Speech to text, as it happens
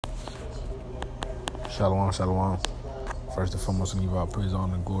Shalom, shalom. First and foremost, I give all praise,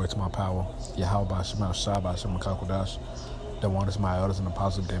 honor, and glory to my power. Yahweh Shema Shabbat Shema Kakodash. The one is my elders and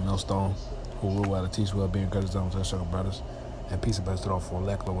apostles, Game Millstone, who rule well to teach well, being good as them, to sugar brothers, and peace and blessed to all for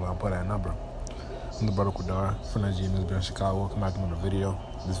elect, Lord, I'll put that number. I'm the brother Kudar, from Nigeria, in this Chicago. Welcome back to another video.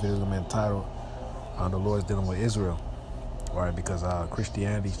 This video is going to be entitled, The Lord is Dealing with Israel. All right, because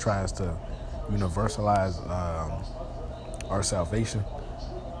Christianity tries to universalize our salvation.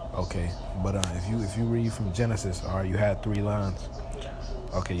 Okay, but if you read from Genesis, all right, you had three lines.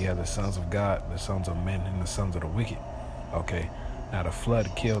 Okay, you had the sons of God, the sons of men, and the sons of the wicked. Okay, now the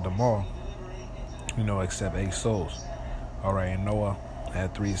flood killed them all, except 8 souls. All right, and Noah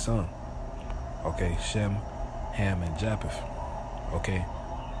had 3 sons. Okay, Shem, Ham, and Japheth. Okay,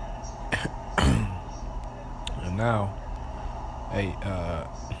 and now,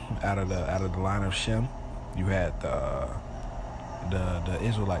 out of the line of Shem, you had the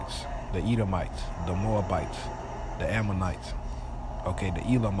Israelites, the Edomites, the Moabites, the Ammonites, okay, the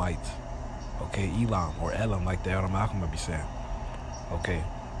Elamites, okay, Elam or Elam, like the Elder Malcolm would be saying, okay,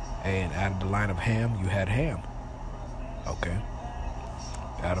 and out of the line of Ham, you had Ham, okay,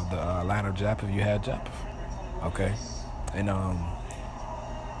 out of the line of Japheth, you had Japheth, okay, and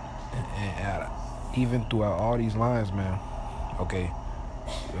even throughout all these lines, man, okay,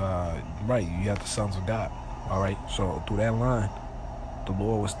 right, you have the sons of God, all right, so through that line, the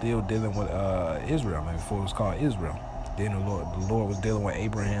Lord was still dealing with Israel, man, before it was called Israel. Then the Lord was dealing with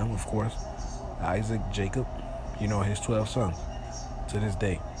Abraham, of course, Isaac, Jacob, his 12 sons to this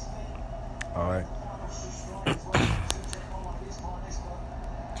day. All right.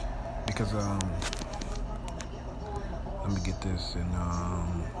 Because let me get this in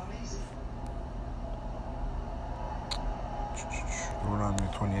Deuteronomy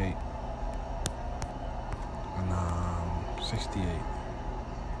 28 and 68.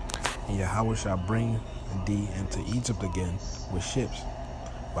 And Yahweh shall bring thee into Egypt again with ships,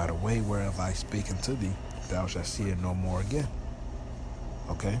 by the way whereof I speak unto thee, thou shalt see it no more again.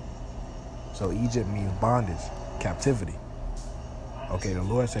 Okay? So Egypt means bondage, captivity. Okay, the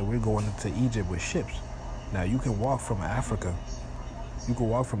Lord said we're going into Egypt with ships. Now you can walk from Africa, you can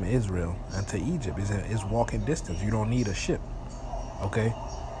walk from Israel into Egypt. It's walking distance. You don't need a ship. Okay?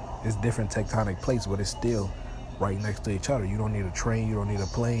 It's different tectonic plates, but it's still right next to each other. You don't need a train, you don't need a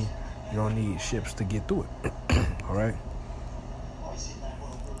plane, you don't need ships to get through it. All right.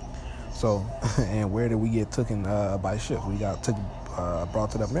 So, and where did we get taken by ships? We got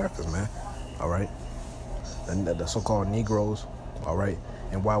brought to the Americas, man. All right. The so-called Negroes. All right.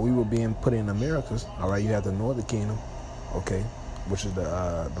 And while we were being put in Americas, all right, you have the Northern Kingdom, okay, which is the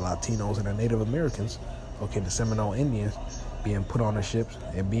Latinos and the Native Americans, okay, the Seminole Indians being put on the ships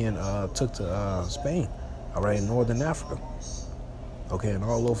and being took to Spain, all right, in Northern Africa. Okay, and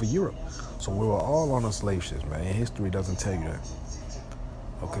all over Europe. So we were all on the slave ships, man. And history doesn't tell you that.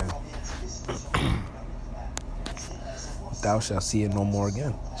 Okay. Thou shalt see it no more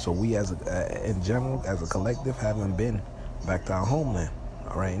again. So we, in general, as a collective, haven't been back to our homeland.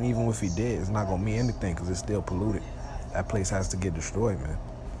 All right, and even if we did, it's not gonna mean anything because it's still polluted. That place has to get destroyed, man.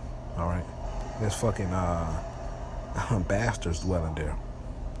 All right. There's fucking bastards dwelling there.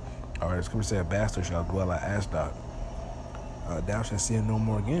 All right, it's gonna say a bastard shall dwell at Ashdod. Thou shalt see it no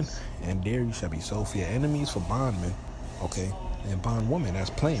more again, and there you shall be sold for your enemies for bondmen, okay, and bondwomen. That's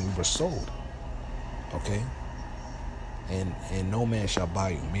plain. We were sold, okay, and no man shall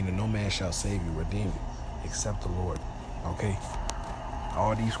buy you, meaning no man shall save you, redeem you, except the Lord, okay.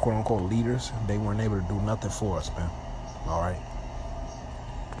 All these quote unquote leaders, they weren't able to do nothing for us, man. All right,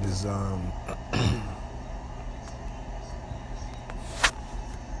 this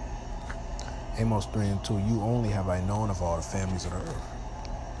Amos 3:2, you only have I known of all the families of the earth.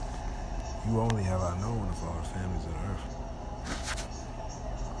 You only have I known of all the families of the earth.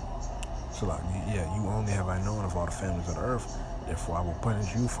 So like, yeah, you only have I known of all the families of the earth. Therefore I will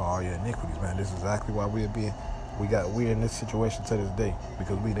punish you for all your iniquities, man. This is exactly why we're in this situation to this day,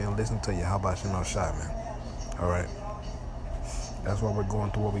 because we didn't listen to you. How about Shema Shai, man? All right. That's why we're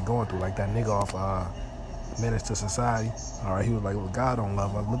going through what we're going through. Like that nigga off Menace to Society. All right, he was like, well, God don't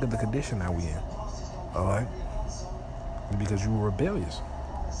love us. Look at the condition that we in. All right, because you were rebellious.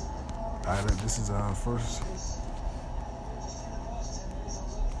 All right, this is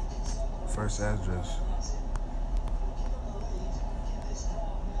first address.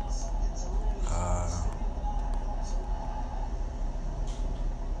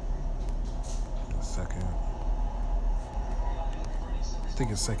 Second. I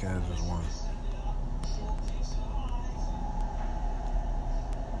think it's second address 1.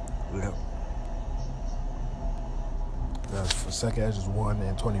 Yep. That's For 2 Ezra 1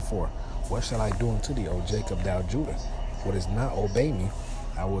 and 24. What shall I do unto thee, O Jacob, thou Judah? What is not obey me,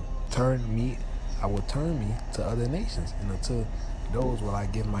 I will turn me to other nations, and unto those will I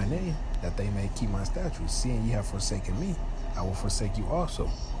give my name, that they may keep my statutes. Seeing ye have forsaken me, I will forsake you also.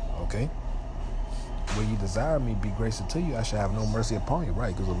 Okay? When you desire me, be gracious to you, I shall have no mercy upon you.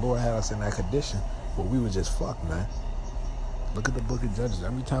 Right? Because the Lord had us in that condition where we were just fucked, man. Look at the book of Judges.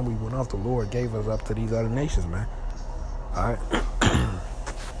 Every time we went off, the Lord gave us up to these other nations, man. All right?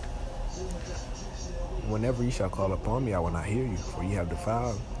 Whenever ye shall call upon me, I will not hear you. For ye have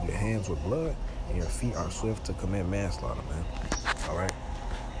defiled your hands with blood, and your feet are swift to commit manslaughter, man. All right?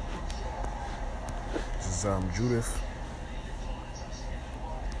 This is Judith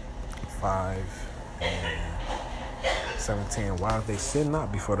 5 and 17. While they sin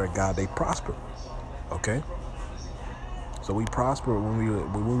not before their God, they prosper. Okay? So we prospered when we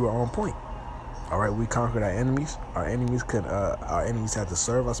were on point. All right, we conquered our enemies. Our enemies had to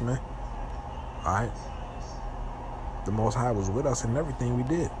serve us, man. All right. The Most High was with us in everything we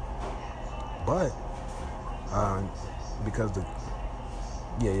did. But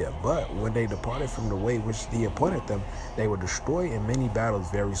but when they departed from the way which he appointed them, they were destroyed in many battles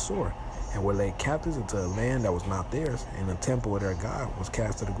very sore, and were laid captives into a land that was not theirs, and the temple of their God was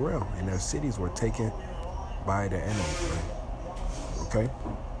cast to the ground, and their cities were taken by their enemies, man. Okay?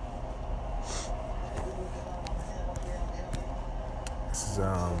 This is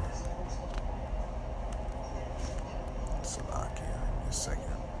Salakia, give me a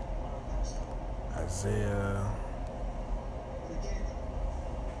second. Isaiah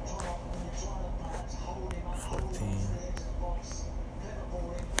 14.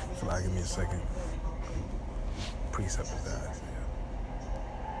 Salakia, give me a second. Precept is that Isaiah.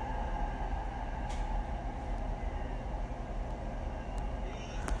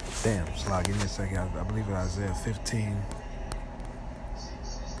 Damn, Salakia, give me a second. I believe it's Isaiah 15.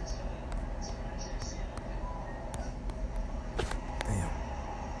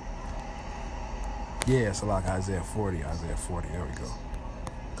 Yeah, it's like Isaiah 40. There we go.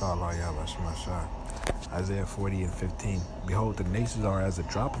 Isaiah 40 and 15. Behold, the nations are as a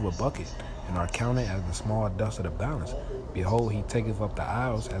drop of a bucket, and are counted as the small dust of the balance. Behold, he taketh up the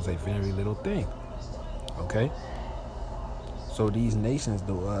isles as a very little thing. Okay? So these nations,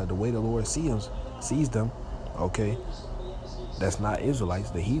 the way the Lord sees them, okay, that's not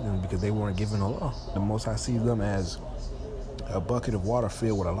Israelites, the heathens, because they weren't given the law. The Most High sees them as a bucket of water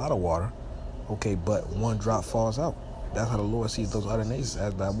filled with a lot of water. Okay, but one drop falls out. That's how the Lord sees those other nations,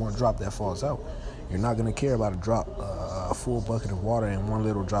 as that one drop that falls out. You're not going to care about a full bucket of water and one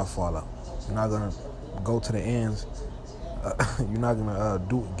little drop fall out. You're not going to go to the ends. You're not going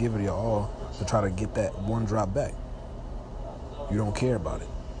to give it your all to try to get that one drop back. You don't care about it.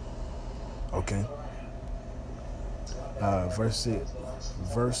 Okay? Verse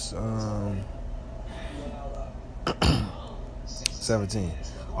 17.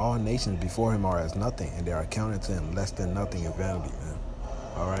 All nations before him are as nothing, and they are counted to him less than nothing in vanity, man.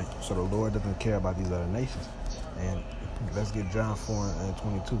 All right? So the Lord doesn't care about these other nations. And let's get John 4 and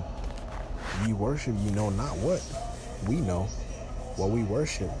 22. Ye worship, you know not what. We know what we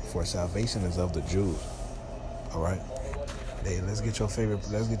worship, for salvation is of the Jews. All right? Hey, let's get your favorite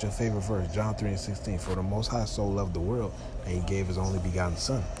verse, John 3 and 16. For the Most High so loved the world, and he gave his only begotten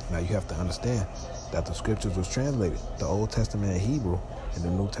Son. Now you have to understand that the scriptures was translated, the Old Testament in Hebrew, and the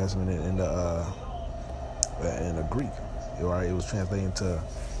New Testament in the Greek. All right, it was translated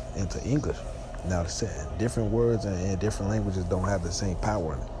into English. Now, different words and different languages don't have the same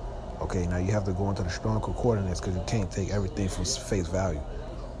power in it. Okay, now you have to go into the Strong Concordance, because you can't take everything for face value.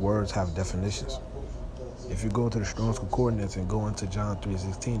 Words have definitions. If you go into the Strong's Concordance and go into John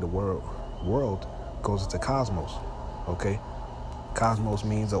 3:16, the world goes into cosmos. Okay, cosmos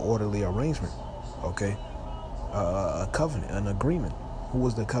means an orderly arrangement. Okay, a covenant, an agreement. Who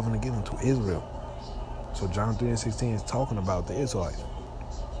was the covenant given to? Israel. So John 3:16 is talking about the Israelites.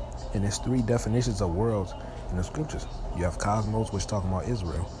 And there's three definitions of worlds in the scriptures. You have cosmos, which is talking about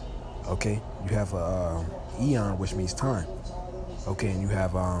Israel. Okay, you have eon, which means time. Okay, and you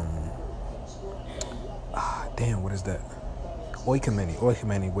have what is that?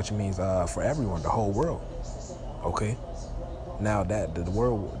 Oikoumene, which means for everyone, the whole world. Okay, now that the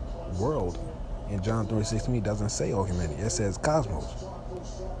world in John 3:16 doesn't say oikoumene, it says cosmos.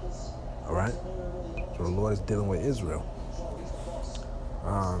 All right, so the Lord is dealing with Israel.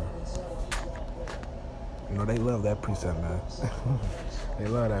 They love that precept, man. They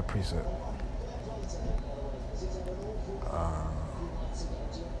love that precept.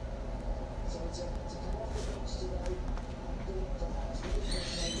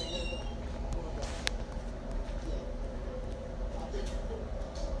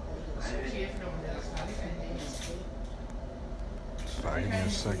 Sorry, give me a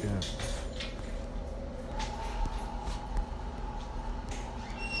second.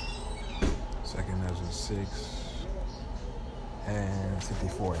 Second Ezra 6 and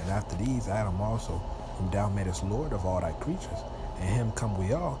 54. And after these, Adam also, whom thou madest Lord of all thy creatures, and him come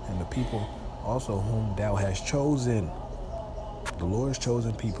we all, and the people also whom thou hast chosen, the Lord's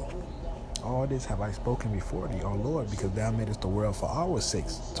chosen people. All this have I spoken before thee, O Lord, because thou madest the world for our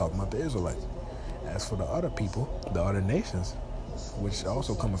sakes, talking about the Israelites. As for the other people, the other nations, which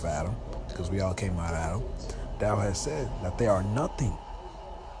also cometh Adam, because we all came out of Adam, thou hast said that they are nothing,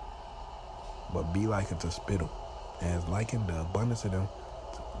 but be like unto spittle, and has likened the abundance of them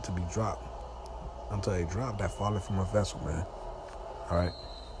to be dropped, until a drop that falleth from a vessel, man. All right?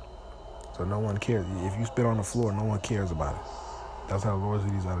 So no one cares. If you spit on the floor, no one cares about it. That's how the Lord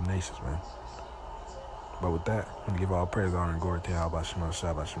sees these other nations, man. But with that, I'm going to give all praise, honor, and glory to Yahweh Shema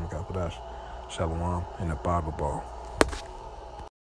Shabbat Shem Kakodash, Shalom, and the Bible Ball.